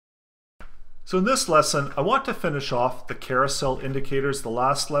So in this lesson, I want to finish off the carousel indicators. The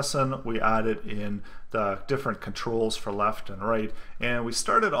last lesson we added in the different controls for left and right, and we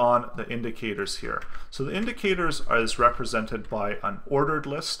started on the indicators here. So the indicators is represented by an ordered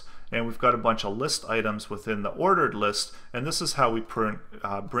list, and we've got a bunch of list items within the ordered list, and this is how we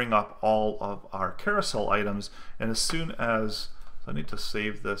bring up all of our carousel items. And as soon as I need to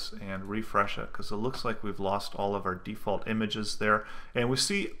save this and refresh it because it looks like we've lost all of our default images there. And we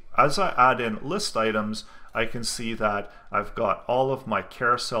see as I add in list items, I can see that I've got all of my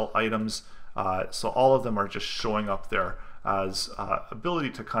carousel items. So all of them are just showing up there as ability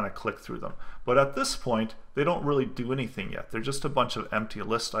to kind of click through them. But at this point, they don't really do anything yet. They're just a bunch of empty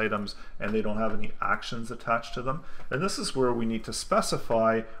list items and they don't have any actions attached to them. And this is where we need to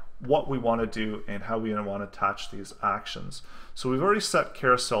specify what we want to do and how we want to attach these actions. So we've already set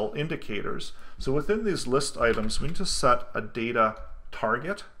carousel indicators. So within these list items, we need to set a data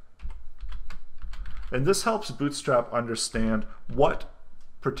target. And this helps Bootstrap understand what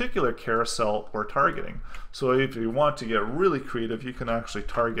particular carousel we're targeting. So if you want to get really creative, you can actually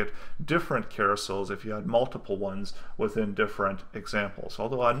target different carousels if you had multiple ones within different examples.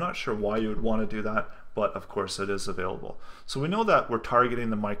 Although I'm not sure why you would want to do that, but of course it is available. So we know that we're targeting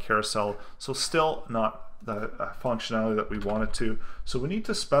the My Carousel, so still not the functionality that we want it to. So we need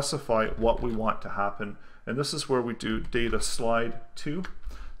to specify what we want to happen, and this is where we do data slide to.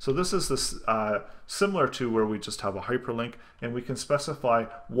 So this is similar to where we just have a hyperlink, and we can specify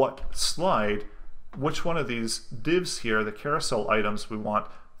what slide, which one of these divs here, the carousel items, we want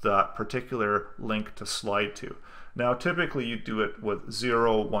that particular link to slide to. Now typically you do it with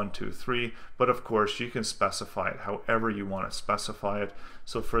 0, 1, 2, 3, but of course you can specify it however you want to specify it.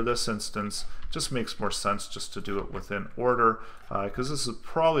 So for this instance, it just makes more sense just to do it within order, because this is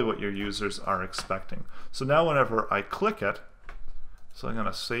probably what your users are expecting. So now whenever I click it, so I'm going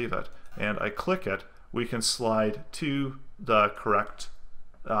to save it, and I click it, we can slide to the correct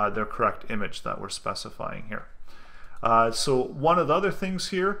image that we're specifying here. So one of the other things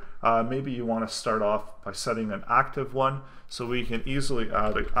here, maybe you want to start off by setting an active one, so we can easily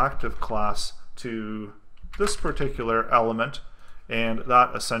add an active class to this particular element, and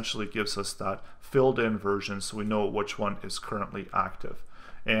that essentially gives us that filled in version so we know which one is currently active.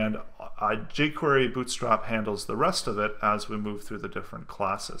 And jQuery Bootstrap handles the rest of it as we move through the different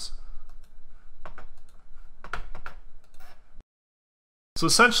classes. So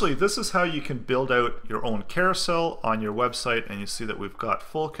essentially, this is how you can build out your own carousel on your website, and you see that we've got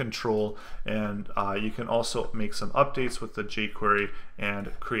full control, and you can also make some updates with the jQuery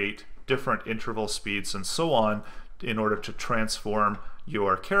and create different interval speeds and so on in order to transform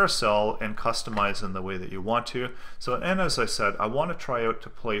your carousel and customize in the way that you want to. So, and as I said, I want to try out to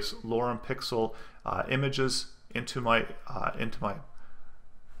place lorem pixel images into my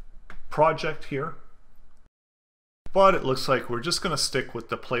project here. But it looks like we're just going to stick with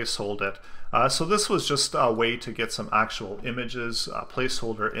the placeholder. So this was just a way to get some actual images,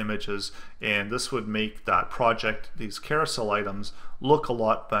 placeholder images, and this would make that project, these carousel items, look a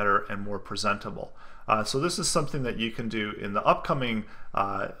lot better and more presentable. So this is something that you can do in the upcoming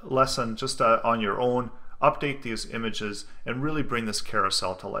lesson, just on your own, update these images and really bring this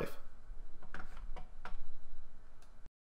carousel to life.